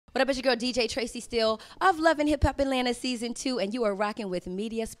What up, it's your girl DJ Traci Steele of Love and Hip Hop Atlanta Season 2, and you are rocking with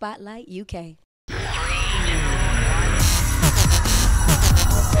Media Spotlight UK.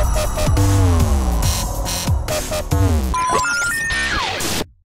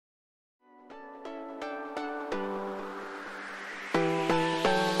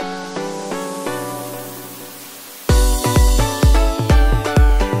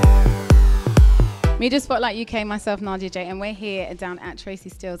 Media Spotlight UK, myself, Nadia Jae, and we're here down at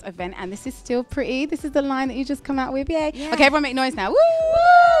Traci Steele's event, and this is Steele Pretty. This is the line that you just come out with, yay. Yeah. Okay, everyone make noise now. Woo!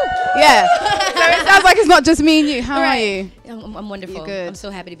 Yeah. So it sounds like it's not just me and you. How are you? I'm wonderful. You're good. I'm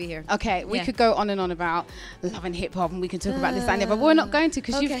so happy to be here. Okay, we could go on and on about love and hip hop, and we can talk about this and that, but we're not going to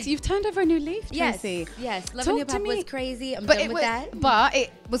because you've turned over a new leaf, Traci. Yes. Love and Hip Hop was crazy. I'm done with that. But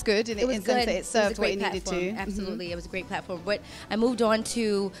it was good, and it good. It served what it needed to. Absolutely, it was a great platform. But I moved on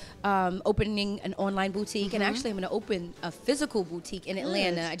to opening an online boutique, and actually I'm going to open a physical boutique in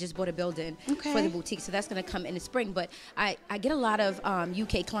Atlanta. I just bought a building for the boutique, so that's going to come in the spring. But I get a lot of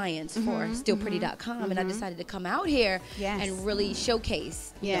UK clients for SteelePretty.com, and I decided to come out here and really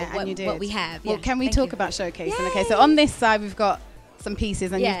showcase what we have. Well, can we talk about showcasing? Yay. Okay, so on this side we've got some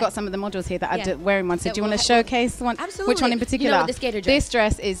pieces, and you've got some of the models here that are wearing one. So do you want to showcase one? Absolutely. Which one in particular? You know, the skater dress. This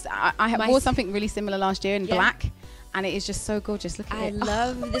dress is, I wore something really similar last year in black. And it is just so gorgeous. Look at it. I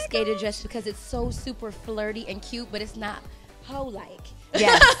love the skater dress because it's so super flirty and cute, but it's not hoe-like.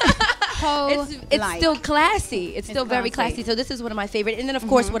 Yeah. It's still classy. It's still very classy. So this is one of my favorite. And then, of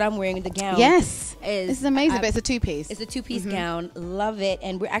course, what I'm wearing, the gown. Yes. This is amazing, but it's a two-piece. It's a two-piece gown. Love it.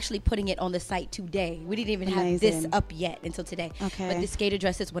 And we're actually putting it on the site today. We didn't even have this up yet until today. Okay. But the skater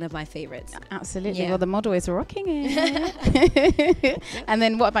dress is one of my favorites. Absolutely. Well, the model is rocking it. And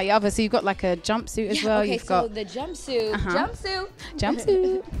then what about your other? So you've got like a jumpsuit as well. Okay, so the jumpsuit.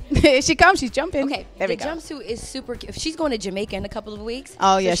 Jumpsuit. She comes. She's jumping. Okay. The jumpsuit is super cute. She's going to Jamaica in a couple of weeks.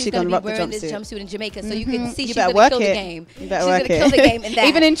 Oh, yeah. She's going to rock the wearing jumpsuit. this jumpsuit in Jamaica, so you can see she's going to kill the game. You better work it. She's going to kill the game in that.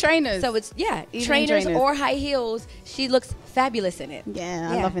 Even in trainers. So it's trainers or high heels. She looks fabulous in it.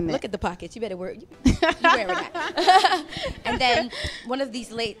 Yeah, I'm loving it. Look at the pockets. You better wear it. You wearing that. And then one of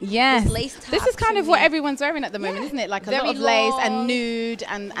these lace tops. This is kind of what everyone's wearing at the moment, isn't it? Like a lot of lace and nude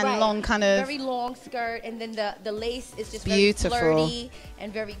and long kind of. Very long skirt, and then the lace is just beautiful, very flirty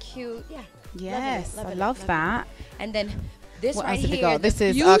and very cute. Yeah. Yes, I love that. And then this what right else have we here, got? This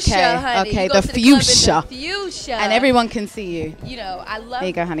is fuchsia, honey. Okay, the fuchsia. Fuchsia. And everyone can see you. You know, I love. There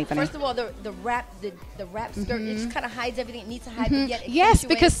you go, honey bunny. First of all, the wrap skirt, it just kind of hides everything it needs to hide. But yet yes,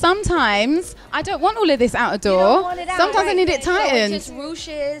 because sometimes I don't want all of this out a door. You don't want it out, sometimes I need it tightened. So it just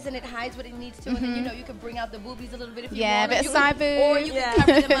ruches and it hides what it needs to, and then you know you can bring out the boobies a little bit if you want. Yeah, a bit of side boob. Or you can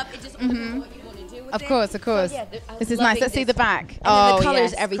cover them up. It just opens what you want to do with it. Of course. So, this is nice. Let's see the back. And the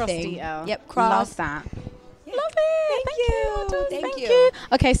colors, everything. Yep, cross. Love that. Love it. Thank you.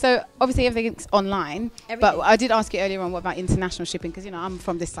 Okay, so obviously everything's online, but I did ask you earlier on what about international shipping, because you know I'm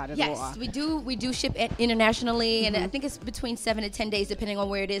from this side of the water. Yes, we do ship internationally, and I think it's between 7 to 10 days depending on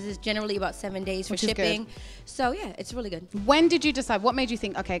where it is. It's generally about 7 days for shipping. So yeah, it's really good. When did you decide? What made you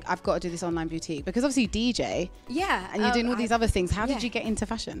think, okay, I've got to do this online boutique? Because obviously you DJ. Yeah. And you're doing all these other things. How did you get into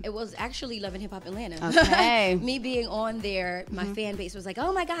fashion? It was actually Love and Hip Hop Atlanta. Okay. Me being on there, my fan base was like,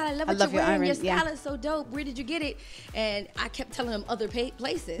 oh my God, I love what you're wearing. Your style is so dope. Where did you get it? And I kept telling them other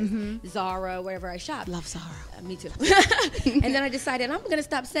places, Zara, wherever I shop. Love Zara. Me too. And then I decided I'm going to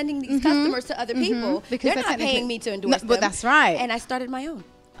stop sending these customers to other people because they're not paying me to endorse them. But that's right. And I started my own.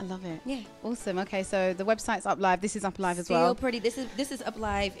 I love it. Yeah. Awesome. Okay, so the website's up live. This is up live as well. Steele Pretty. This is up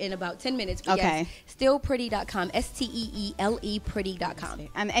live in about 10 minutes. Okay. Yes, SteelePretty.com. STEELE Pretty.com.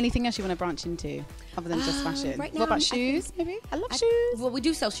 And anything else you want to branch into other than just fashion? Right now, what about shoes? Maybe. I love shoes. Well, we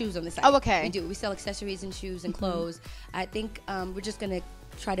do sell shoes on the site. Oh, okay. We do. We sell accessories and shoes and clothes. I think we're just gonna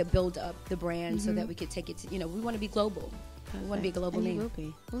try to build up the brand so that we could take it to. You know, we want to be global. We want to be a global name. You will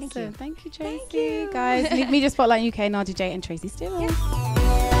be. Awesome. Thank you, Traci. Thank you, guys. Media Spotlight UK, Nadia Jae and Traci Steele. Yeah.